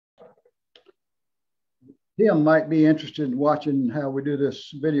Tim might be interested in watching how we do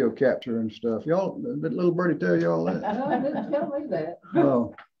this video capture and stuff. Y'all, did little birdie tell y'all that? No, didn't tell me that.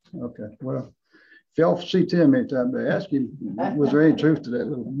 Oh, okay. Well, if y'all see Tim anytime, they ask him, was there any truth to that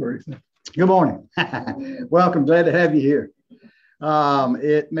little birdie thing? Good morning. Welcome. Glad to have you here.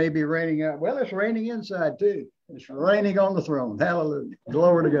 It may be raining out. Well, it's raining inside too. It's raining on the throne. Hallelujah.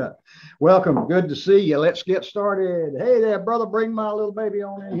 Glory to God. Welcome. Good to see you. Let's get started. Hey there, brother. Bring my little baby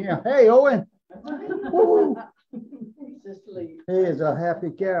on in here. Hey, Owen. Woo. He is a happy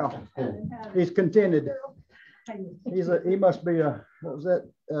cow. He's contented. He must be a, what was that,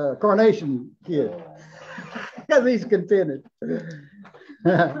 carnation kid. Because he's contented.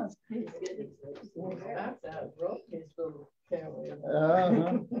 Yeah, he's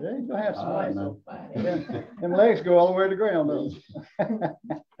gonna have some light now. Them legs go all the way to the ground, though.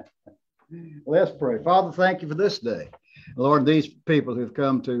 Let's pray. Father, thank you for this day. Lord, these people who've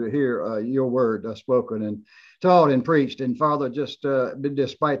come to hear your word spoken and taught and preached. And Father, just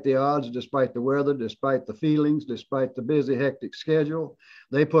despite the odds, despite the weather, despite the feelings, despite the busy, hectic schedule,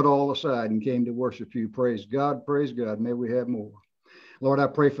 they put all aside and came to worship you. Praise God. Praise God. May we have more. Lord, I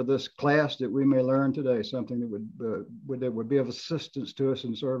pray for this class that we may learn today, something that would be of assistance to us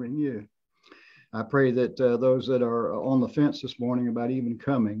in serving you. I pray that those that are on the fence this morning about even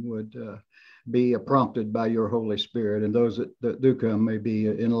coming would be prompted by your Holy Spirit, and those that do come may be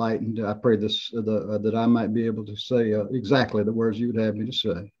enlightened. I pray that I might be able to say exactly the words you would have me to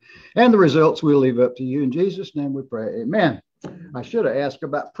say. And the results we'll leave up to you. In Jesus' name we pray. Amen. I should have asked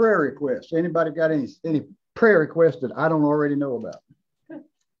about prayer requests. Anybody got any prayer requests that I don't already know about?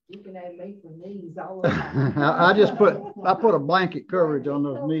 You can have me for knees all the time. I put a blanket coverage on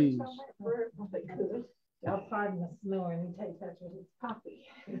those knees. Y'all pardon the snoring. He takes that with his puppy.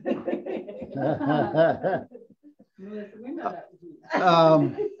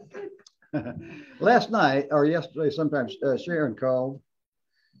 Last night or yesterday, sometimes Sharon called.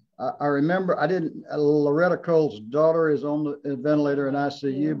 I remember Loretta Cole's daughter is on the ventilator in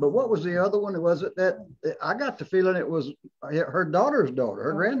ICU, but what was the other one? Was it that I got the feeling it was her daughter's daughter,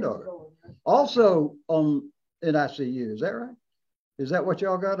 her granddaughter, also in ICU. Is that right? Is that what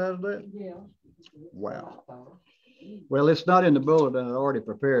y'all got out of that? Yeah. Wow. Well, it's not in the bulletin. I already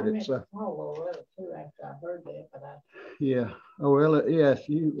prepared it. So. Loretta too. After I heard that, but yeah. Oh well. Yeah. If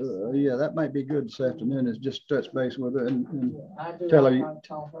you. Yeah, that might be good this afternoon. Is just touch base with her and tell her. Her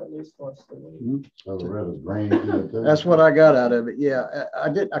at least once a week. That's what I got out of it. Yeah, I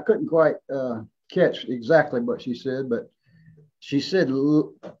couldn't quite catch exactly what she said, but she said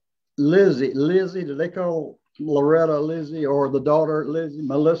Lizzie. Did they call Loretta Lizzie, or the daughter Lizzie,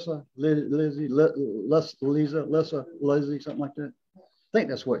 Melissa, Lizzie, something like that? I think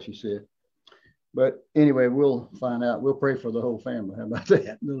that's what she said. But anyway, we'll find out. We'll pray for the whole family. How about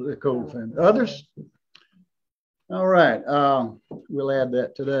that? The Cole family. Others? All right. We'll add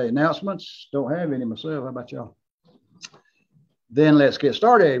that today. Announcements. Don't have any myself. How about y'all? Then let's get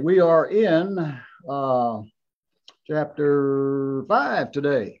started. We are in chapter 5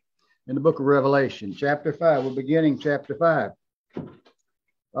 today. In the book of Revelation, chapter 5. We're beginning chapter 5.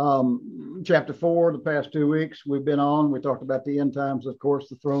 Chapter 4, the past 2 weeks we've been on. We talked about the end times, of course,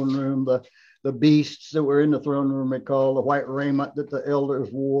 the throne room, the beasts that were in the throne room, they call the white raiment that the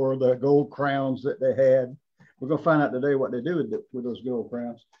elders wore, the gold crowns that they had. We're going to find out today what they do with those gold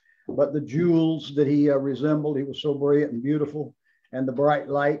crowns. But the jewels that he resembled, he was so brilliant and beautiful. And the bright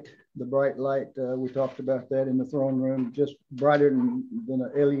light, we talked about that in the throne room, just brighter than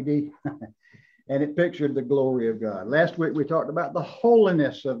an LED. And it pictured the glory of God. Last week we talked about the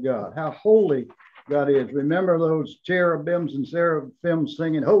holiness of God, how holy God is. Remember those cherubims and seraphims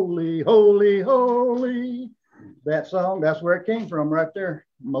singing, holy, holy, holy. That song, that's where it came from right there.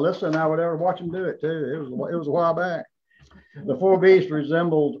 Melissa and I would ever watch them do it too. It was a while back. The four beasts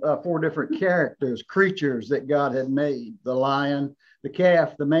resembled 4 different characters, creatures that God had made: the lion, the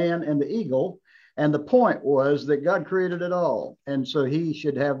calf, the man, and the eagle. And the point was that God created it all. And so he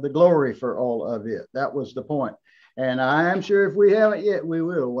should have the glory for all of it. That was the point. And I am sure if we haven't yet, we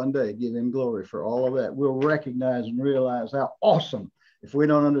will one day give him glory for all of that. We'll recognize and realize how awesome, if we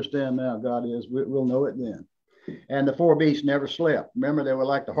don't understand now God is, we'll know it then. And the 4 beasts never slept. Remember, they were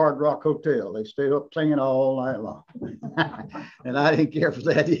like the Hard Rock Hotel. They stayed up singing all night long. And I didn't care for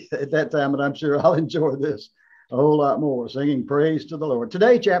that at that time, but I'm sure I'll enjoy this a whole lot more, singing praise to the Lord.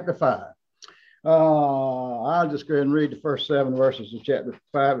 Today, chapter 5. I'll just go ahead and read the first 7 verses of chapter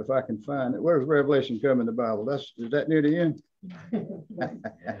 5 if I can find it. Where's Revelation come in the Bible? Is that near the end?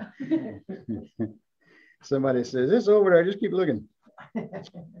 Somebody says, it's over there. Just keep looking.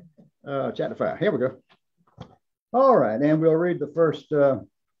 Chapter 5. Here we go. All right, and we'll read the first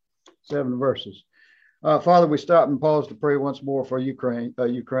 7 verses. Father, we stop and pause to pray once more for Ukraine.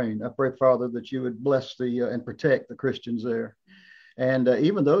 I pray, Father, that you would bless and protect the Christians there. And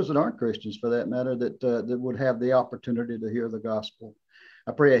even those that aren't Christians, for that matter, that would have the opportunity to hear the gospel.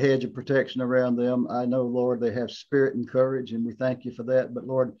 I pray a hedge of protection around them. I know, Lord, they have spirit and courage, and we thank you for that. But,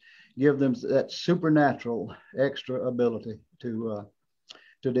 Lord, give them that supernatural extra ability to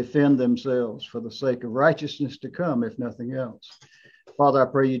defend themselves for the sake of righteousness to come, if nothing else. Father,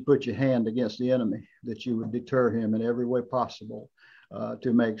 I pray you'd put your hand against the enemy, that you would deter him in every way possible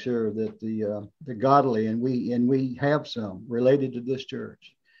to make sure that the godly, and we have some related to this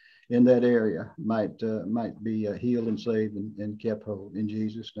church in that area, might be healed and saved and kept whole. In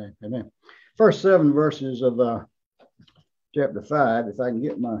Jesus' name, amen. First 7 verses of chapter 5, if I can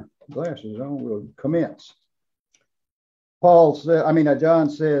get my glasses on, we'll commence. John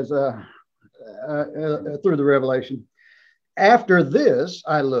says through the Revelation, after this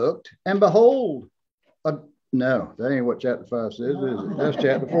I looked, and behold, no, that ain't what chapter 5 says, is it? That's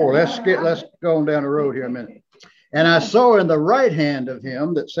chapter 4. Let's go on down the road here a minute. And I saw in the right hand of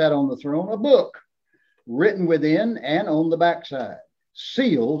him that sat on the throne a book written within and on the backside,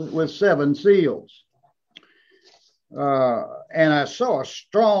 sealed with 7 seals. And I saw a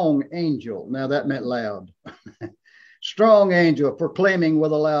strong angel. Now that meant loud. Strong angel proclaiming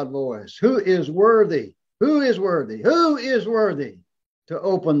with a loud voice, who is worthy? Who is worthy? Who is worthy to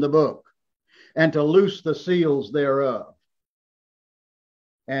open the book and to loose the seals thereof?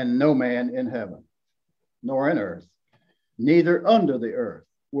 And no man in heaven, nor in earth, neither under the earth,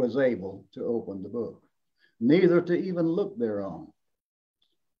 was able to open the book, neither to even look thereon.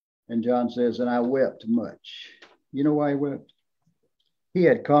 And John says, and I wept much. You know why he wept? He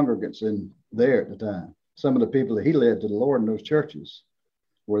had congregants in there at the time. Some of the people that he led to the Lord in those churches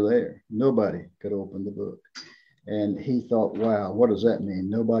were there. Nobody could open the book. And he thought, wow, what does that mean?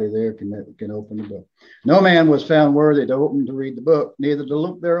 Nobody there can open the book. No man was found worthy to open to read the book, neither to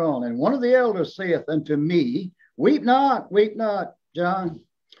look thereon. And one of the elders saith unto me, weep not, John.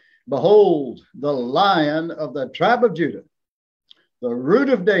 Behold, the Lion of the tribe of Judah, the Root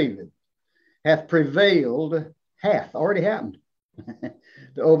of David, hath prevailed, already happened,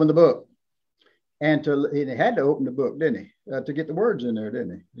 to open the book. And he had to open the book, didn't he? To get the words in there,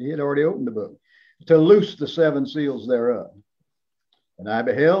 didn't he? He had already opened the book. To loose the 7 seals thereof. And I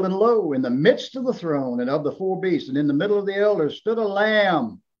beheld, and lo, in the midst of the throne and of the 4 beasts, and in the middle of the elders, stood a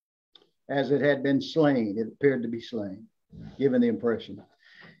lamb, as it had been slain. It appeared to be slain, given the impression.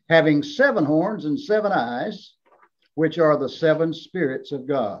 Having 7 horns and 7 eyes, which are the 7 spirits of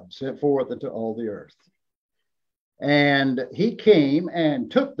God, sent forth into all the earth. And he came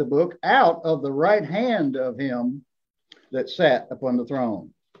and took the book out of the right hand of him that sat upon the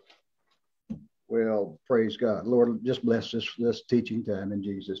throne. Well, praise God. Lord, just bless this teaching time in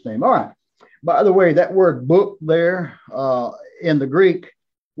Jesus' name. All right. By the way, that word book there in the Greek,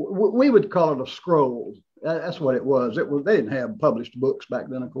 we would call it a scroll. That's what it was. They didn't have published books back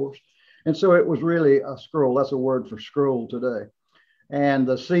then, of course. And so it was really a scroll. That's a word for scroll today. And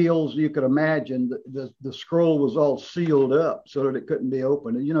the seals, you could imagine the scroll was all sealed up so that it couldn't be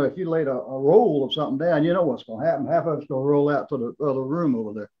opened. And, if you laid a roll of something down, you know what's going to happen. Half of it's going to roll out to the other room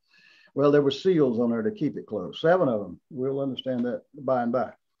over there. Well, there were seals on there to keep it closed. 7 of them. We'll understand that by and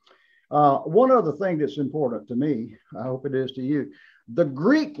by. One other thing that's important to me, I hope it is to you, the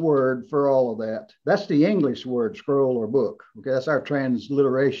Greek word for all of that, that's the English word, scroll or book. Okay, that's our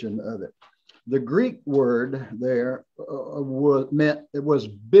transliteration of it. The Greek word there was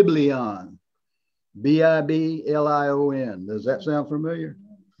biblion, Biblion. Does that sound familiar?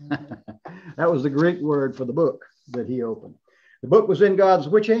 That was the Greek word for the book that he opened. The book was in God's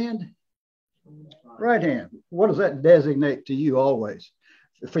which hand? Right hand. What does that designate to you always?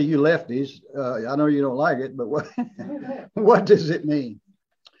 For you lefties, I know you don't like it, but what does it mean?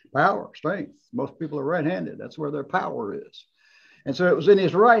 Power, strength. Most people are right-handed. That's where their power is. And so it was in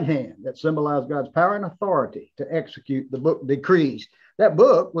his right hand that symbolized God's power and authority to execute the book decrees. That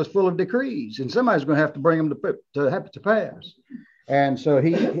book was full of decrees, and somebody's going to have to bring them to pass. And so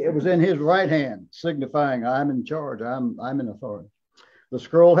it was in his right hand, signifying I'm in charge, I'm in authority. The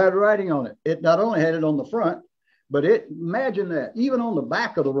scroll had writing on it. It not only had it on the front, but imagine that, even on the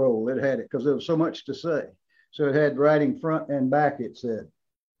back of the roll, it had it because there was so much to say. So it had writing front and back, it said,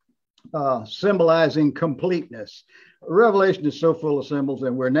 symbolizing completeness. Revelation is so full of symbols,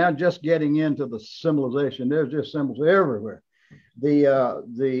 and we're now just getting into the symbolization. There's just symbols everywhere. The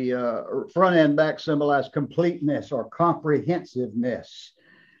front and back symbolize completeness or comprehensiveness.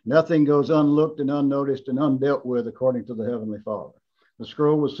 Nothing goes unlooked and unnoticed and undealt with according to the Heavenly Father. The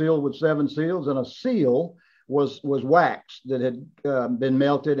scroll was sealed with 7 seals, and a seal was wax that had been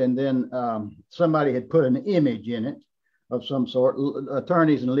melted, and then somebody had put an image in it of some sort.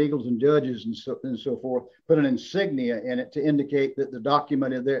 Attorneys and legals and judges and so forth put an insignia in it to indicate that the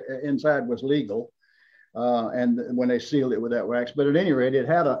document inside was legal. And when they sealed it with that wax, but at any rate, it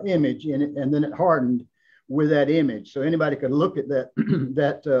had an image in it, and then it hardened with that image, so anybody could look at that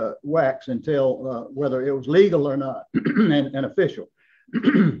that wax and tell whether it was legal or not and official.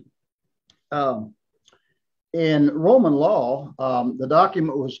 In Roman law, the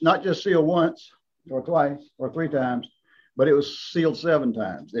document was not just sealed once or twice or three times, but it was sealed 7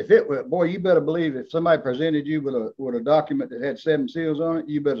 times. If it were, boy, you better believe if somebody presented you with a document that had 7 seals on it,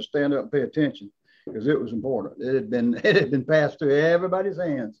 you better stand up and pay attention, because it was important. It had been passed through everybody's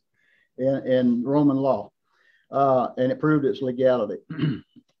hands in Roman law, and it proved its legality.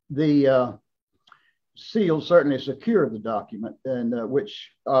 The seal certainly secured the document, and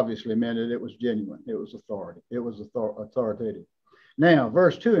which obviously meant that it was genuine. It was authority. It was authoritative. Now,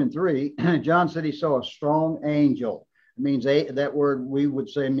 verse 2 and 3, John said he saw a strong angel. It means that word we would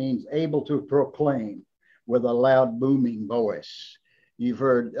say means able to proclaim with a loud booming voice. You've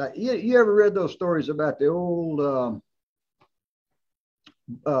heard, you ever read those stories about the old,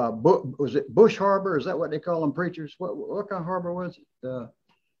 was it Bush Harbor? Is that what they call them, preachers? What kind of harbor was it?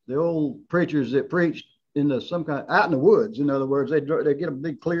 The old preachers that preached some kind out in the woods. In other words, they get a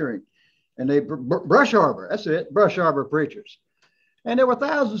big clearing, and they Brush Harbor. That's it, Brush Harbor preachers. And there were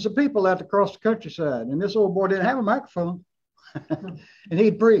thousands of people out across the countryside, and this old boy didn't have a microphone, and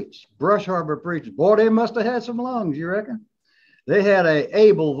he'd preach. Brush Harbor preachers. Boy, they must have had some lungs, you reckon? They had an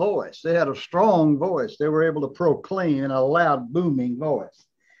able voice. They had a strong voice. They were able to proclaim in a loud, booming voice.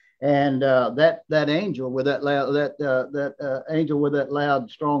 And that angel with that loud,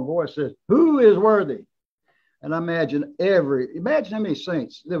 strong voice says, "Who is worthy?" And I imagine how many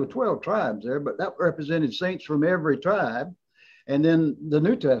saints. There were 12 tribes there, but that represented saints from every tribe. And then the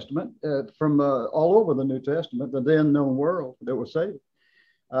New Testament, from all over the New Testament, the then known world that was saved.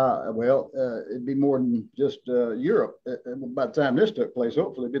 It'd be more than just Europe. By the time this took place,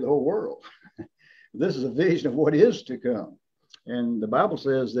 hopefully it'd be the whole world. This is a vision of what is to come. And the Bible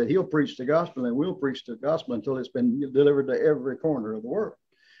says that he'll preach the gospel, and we'll preach the gospel until it's been delivered to every corner of the world.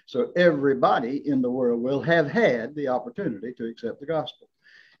 So everybody in the world will have had the opportunity to accept the gospel.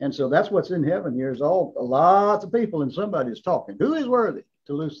 And so that's what's in heaven here is lots of people, and somebody's talking. Who is worthy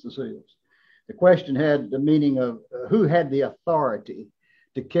to loose the seals? The question had the meaning of who had the authority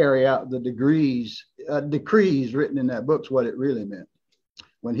to carry out the decrees written in that book's what it really meant.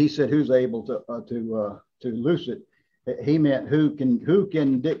 When he said who's able to loose it, he meant who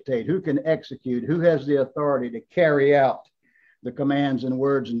can dictate, who can execute, who has the authority to carry out the commands and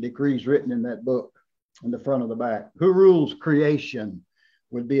words and decrees written in that book in the front of the back. Who rules creation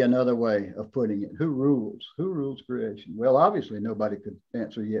would be another way of putting it. Who rules creation? Well, obviously nobody could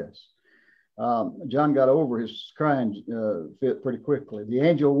answer yes. John got over his crying fit pretty quickly. The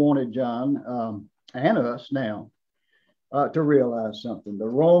angel wanted John and us now to realize something. The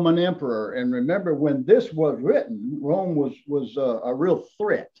Roman emperor, and remember when this was written, Rome was a real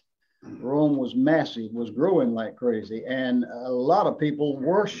threat. Rome was massive, was growing like crazy, and a lot of people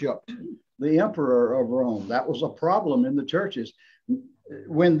worshipped the emperor of Rome. That was a problem in the churches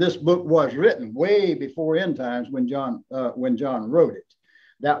when this book was written, way before end times when John wrote it.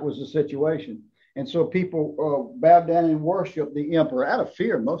 That was the situation. And so people bowed down and worshiped the emperor out of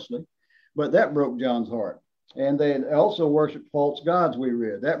fear mostly, but that broke John's heart. And they also worshiped false gods, we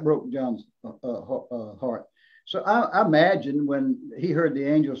read. That broke John's heart. So I imagine when he heard the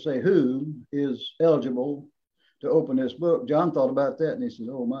angel say, who is eligible to open this book, John thought about that and he said,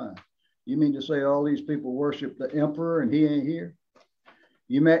 oh my, you mean to say all these people worship the emperor and he ain't here?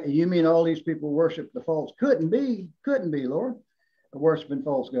 You mean all these people worship the false? Couldn't be, Lord. Worshiping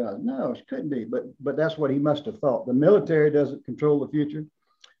false gods. No, it couldn't be, but that's what he must have thought. The military doesn't control the future.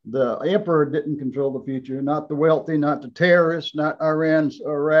 The emperor didn't control the future, not the wealthy, not the terrorists, not Iran,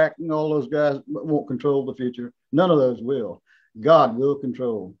 Iraq, and all those guys won't control the future. None of those will. God will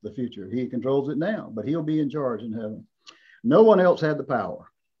control the future. He controls it now, but he'll be in charge in heaven. No one else had the power.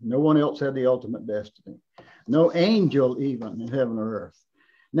 No one else had the ultimate destiny. No angel even in heaven or earth.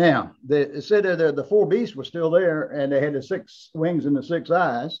 Now, it said that the 4 beasts were still there, and they had the 6 wings and the 6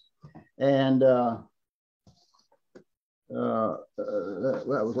 eyes. And that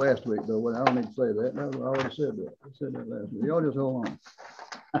was last week, though. I don't need to say that. I already said that. I said that last week. Y'all just hold on.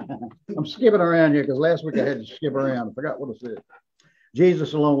 I'm skipping around here because last week I had to skip around. I forgot what I said.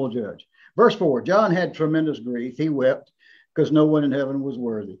 Jesus alone will judge. Verse 4, John had tremendous grief. He wept because no one in heaven was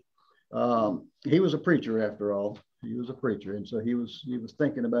worthy. He was a preacher after all. He was a preacher, and so he was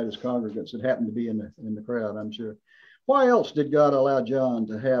thinking about his congregants that happened to be in the crowd, I'm sure. Why else did God allow John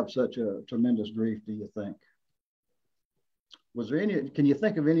to have such a tremendous grief, do you think? Was there any, can you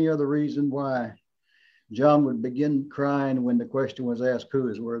think of any other reason why John would begin crying when the question was asked, who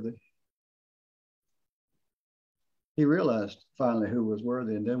is worthy? He realized finally who was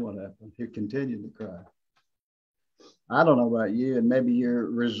worthy, and then what happened? He continued to cry. I don't know about you, and maybe you're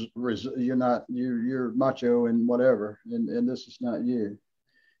macho and whatever, and this is not you.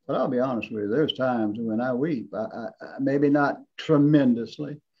 But I'll be honest with you, there's times when I weep. I maybe not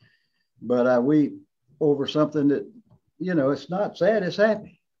tremendously, but I weep over something that, it's not sad, it's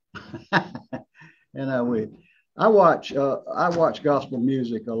happy. And I weep. I watch gospel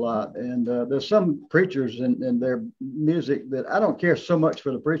music a lot, and there's some preachers in their music that I don't care so much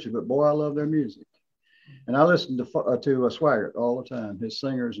for the preacher, but boy, I love their music. And I listen to Swaggart all the time, his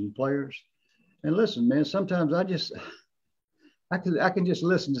singers and players. And listen, man, sometimes I can just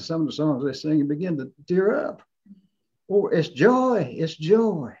listen to some of the songs they sing and begin to tear up. Oh, it's joy, it's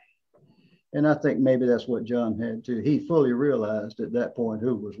joy. And I think maybe that's what John had too. He fully realized at that point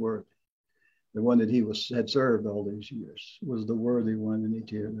who was worthy. The one that he had served all these years was the worthy one, and he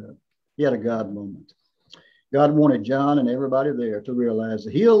teared up. He had a God moment. God wanted John and everybody there to realize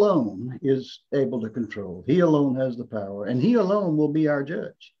that he alone is able to control. He alone has the power, and he alone will be our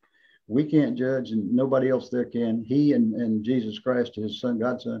judge. We can't judge, and nobody else there can. He and Jesus Christ, his son,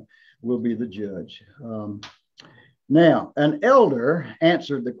 God's son, will be the judge. Now, an elder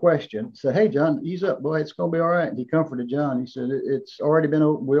answered the question, said, hey, John, ease up, boy, it's going to be all right. And he comforted John. He said, it's already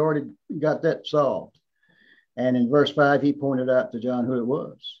been, we already got that solved. And in verse 5, he pointed out to John who it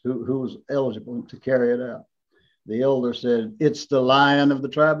was, who was eligible to carry it out. The elder said, it's the Lion of the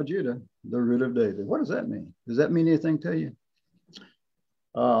tribe of Judah, the Root of David. What does that mean? Does that mean anything to you?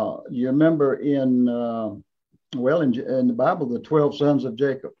 You remember in the Bible, the 12 sons of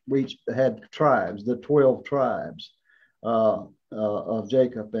Jacob, we each had tribes, the 12 tribes of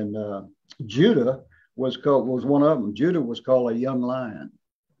Jacob, and Judah was one of them. Judah was called a young lion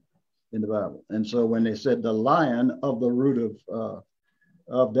in the Bible. And so when they said the Lion of the root of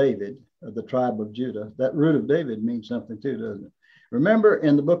David, of the tribe of Judah, that root of David means something too, doesn't it? Remember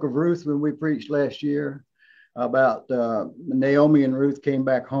in the book of Ruth when we preached last year about Naomi and Ruth came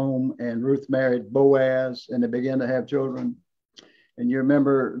back home, and Ruth married Boaz, and they began to have children. And you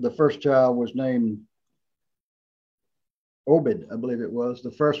remember the first child was named Obed, I believe it was. The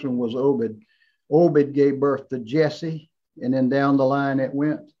first one was Obed. Obed gave birth to Jesse, and then down the line it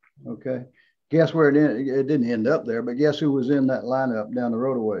went. Okay. Guess where it didn't end up there, but guess who was in that lineup down the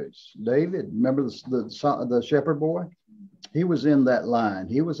road a ways? David. Remember the shepherd boy? He was in that line.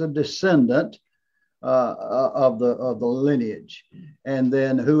 He was a descendant of the lineage. And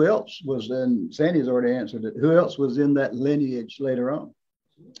then who else was in? Sandy's already answered it. Who else was in that lineage later on?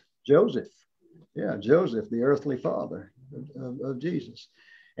 Joseph. Yeah, Joseph, the earthly father of Jesus.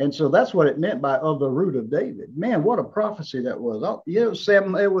 And so that's what it meant by of the root of David. Man, what a prophecy that was. Oh,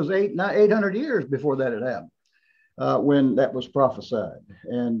 it was 800 years before that had happened when that was prophesied.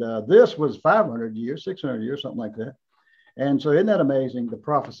 And this was 500 years, 600 years, something like that. And so isn't that amazing, the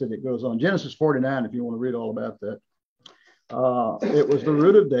prophecy that goes on? Genesis 49, if you want to read all about that. It was the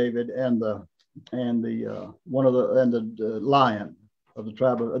root of David and the lion of the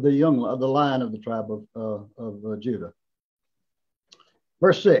tribe of the lion of the tribe of Judah.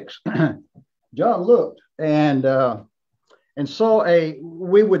 Verse 6. John looked and saw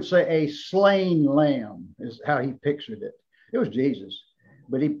we would say a slain lamb is how he pictured it. It was Jesus.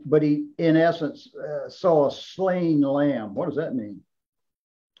 But he in essence saw a slain lamb. What does that mean?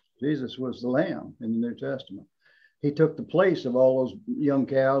 Jesus was the lamb in the New Testament. He took the place of all those young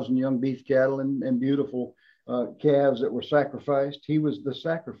cows and young beef cattle and beautiful calves that were sacrificed. He was the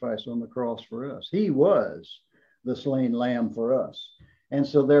sacrifice on the cross for us. He was the slain lamb for us. And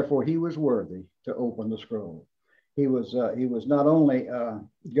so therefore he was worthy to open the scroll. He was not only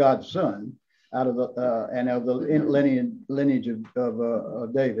God's son, out of the lineage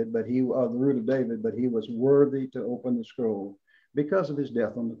of David, but he of the root of David, but he was worthy to open the scroll because of his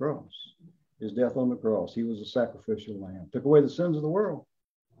death on the cross. His death on the cross, he was a sacrificial lamb, took away the sins of the world.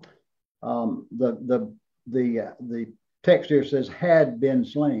 The text here says had been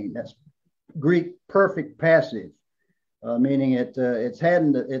slain. That's Greek perfect passive, meaning it's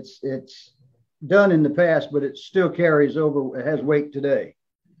done in the past, but it still carries over. It has weight today.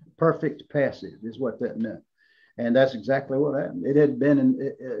 Perfect passive is what that meant. And that's exactly what happened. It had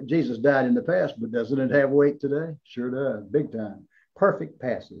been Jesus died in the past, but doesn't it have weight today? Sure does, big time. Perfect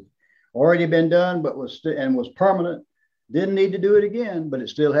passive. Already been done, but was permanent. Didn't need to do it again, but it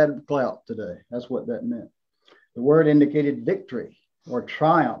still had clout today. That's what that meant. The word indicated victory or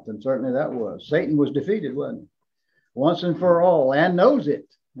triumph, and certainly that was. Satan was defeated, wasn't he? Once and for all, and knows it.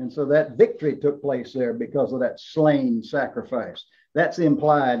 And so that victory took place there because of that slain sacrifice. That's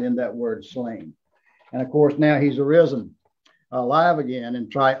implied in that word slain. And of course, now he's arisen, alive again, and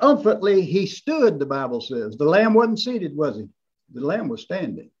triumphantly he stood, the Bible says. The Lamb wasn't seated, was he? The Lamb was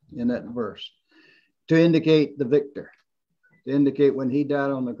standing in that verse to indicate the victor, to indicate when he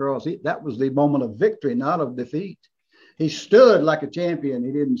died on the cross. That was the moment of victory, not of defeat. He stood like a champion.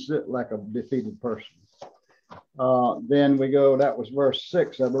 He didn't sit like a defeated person. Then we go, that was verse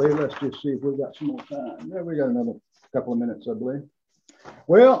 6, I believe. Let's just see if we've got some more time. Yeah, we got another couple of minutes, I believe.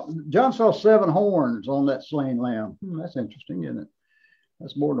 Well, John saw 7 horns on that slain lamb. That's interesting, isn't it?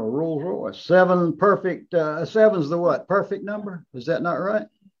 That's more than a Rolls Royce. 7 perfect. 7's the what? Perfect number? Is that not right?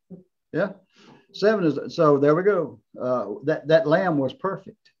 Yeah. 7 is, so there we go. That lamb was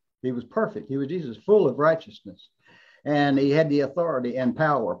perfect. He was perfect. He was Jesus, full of righteousness. And he had the authority and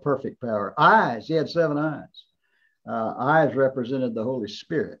power, perfect power. Eyes, he had 7 eyes. Eyes represented the Holy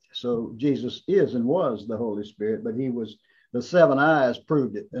Spirit. So Jesus is and was the Holy Spirit, but he was, the 7 eyes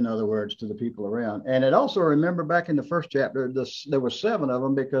proved it, in other words, to the people around. And it also, remember back in the first chapter, there were 7 of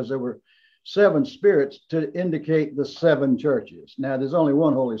them because there were 7 spirits to indicate the 7 churches. Now, there's only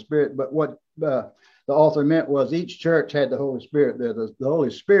one Holy Spirit, but what the author meant was each church had the Holy Spirit there. The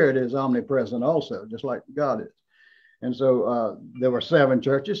Holy Spirit is omnipresent also, just like God is. And so there were 7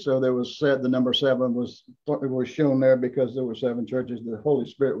 churches. So there was said the number 7 was shown there because there were 7 churches. The Holy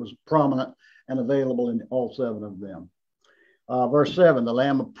Spirit was prominent and available in all 7 of them. Verse 7, the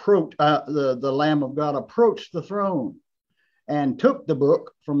Lamb approached, the Lamb of God approached the throne and took the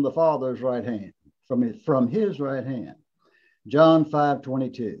book from the Father's right hand, from his right hand. John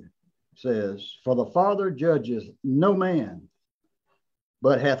 5:22 says, for the Father judges no man,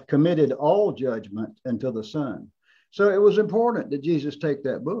 but hath committed all judgment unto the Son. So it was important that Jesus take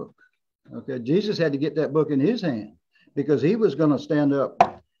that book. Okay, Jesus had to get that book in his hand because he was going to stand up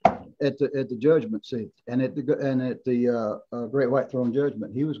at the judgment seat and at the great white throne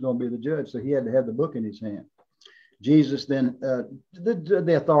judgment. He was going to be the judge, so he had to have the book in his hand. Jesus then,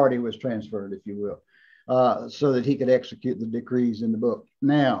 the authority was transferred, if you will, so that he could execute the decrees in the book.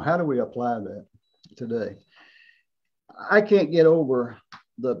 Now, how do we apply that today? I can't get over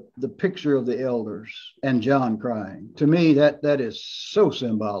the picture of the elders and John crying. To me, that is so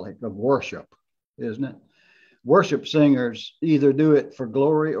symbolic of worship, isn't it? Worship singers either do it for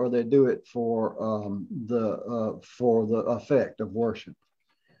glory or they do it for the effect of worship.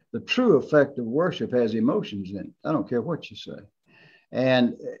 The true effect of worship has emotions in it. I don't care what you say.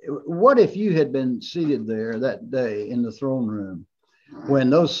 And what if you had been seated there that day in the throne room when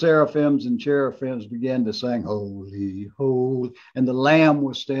those seraphims and cherubims began to sing, holy, holy, and the Lamb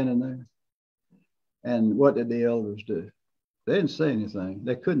was standing there? And what did the elders do? They didn't say anything.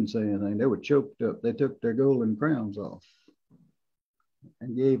 They couldn't say anything. They were choked up. They took their golden crowns off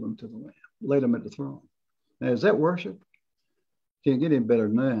and gave them to the Lamb, laid them at the throne. Now, is that worship? Can't get any better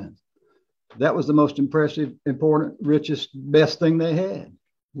than that. That was the most impressive, important, richest, best thing they had,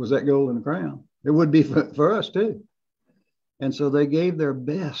 was that golden crown. It would be for us too. And so they gave their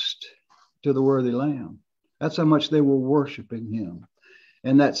best to the worthy Lamb. That's how much they were worshiping him.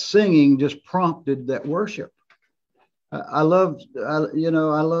 And that singing just prompted that worship. I love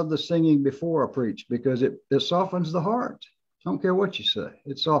the singing before I preach because it softens the heart. I don't care what you say.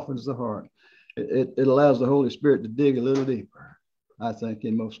 It softens the heart. It allows the Holy Spirit to dig a little deeper, I think,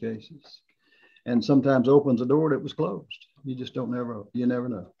 in most cases. And sometimes opens a door that was closed. You just you never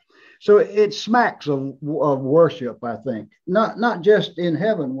know. So it smacks of worship, I think. Not just in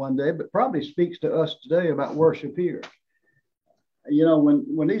heaven one day, but probably speaks to us today about worship here. You know,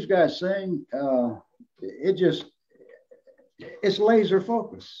 when these guys sing, it's laser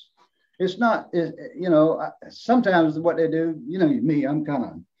focus. It's not, sometimes what they do, me,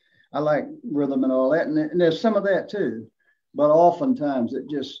 I like rhythm and all that. And there's some of that too. But oftentimes it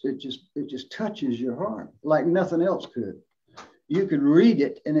just touches your heart like nothing else could. You could read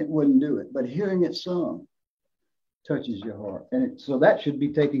it and it wouldn't do it. But hearing it sung touches your heart. And so that should be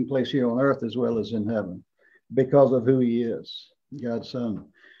taking place here on earth as well as in heaven because of who he is, God's Son.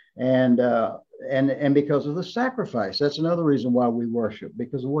 And because of the sacrifice. That's another reason why we worship,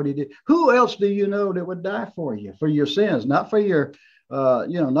 because of what he did. Who else do you know that would die for you, for your sins? Not for your,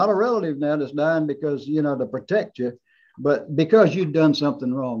 not a relative now that's dying because, to protect you, but because you've done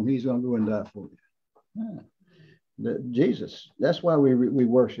something wrong, he's going to go and die for you. Jesus, that's why we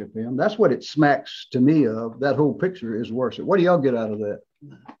worship him. That's what it smacks to me of. That whole picture is worship. What do y'all get out of that?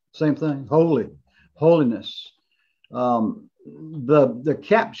 Same thing. Holiness. The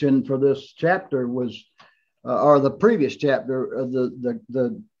caption for this chapter was or the previous chapter,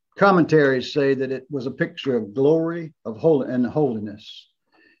 the commentaries say that it was a picture of glory of holiness.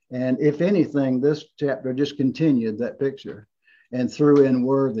 And if anything, this chapter just continued that picture and threw in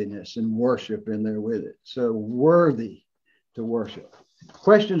worthiness and worship in there with it. So worthy to worship.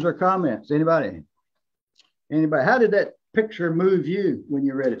 Questions or comments? Anybody? How did that picture move you when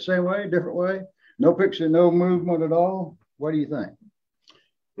you read it? Same way, different way? No picture, no movement at all? What do you think?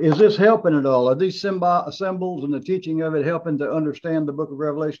 Is this helping at all? Are these symbols and the teaching of it helping to understand the book of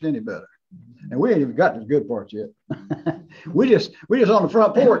Revelation any better? And we ain't even got to the good parts yet. we just on the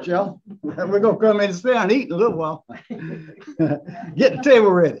front porch, y'all. We're gonna come in and sit down and eat in a little while. Get the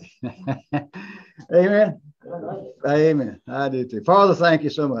table ready. Amen. Amen. I do too. Father, thank you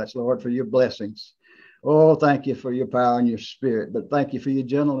so much, Lord, for your blessings. Oh, thank you for your power and your spirit. But thank you for your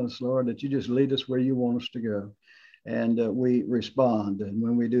gentleness, Lord, that you just lead us where you want us to go. And we respond. And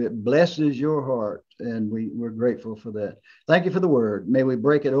when we do, it blesses your heart. And we're grateful for that. Thank you for the word. May we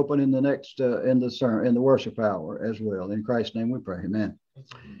break it open in the next, in the worship hour as well. In Christ's name we pray. Amen.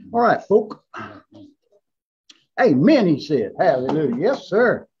 All right, folk. Amen, he said. Hallelujah. Yes,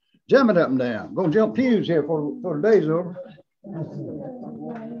 sir. Jumping up and down. Going to jump pews here for the day's over.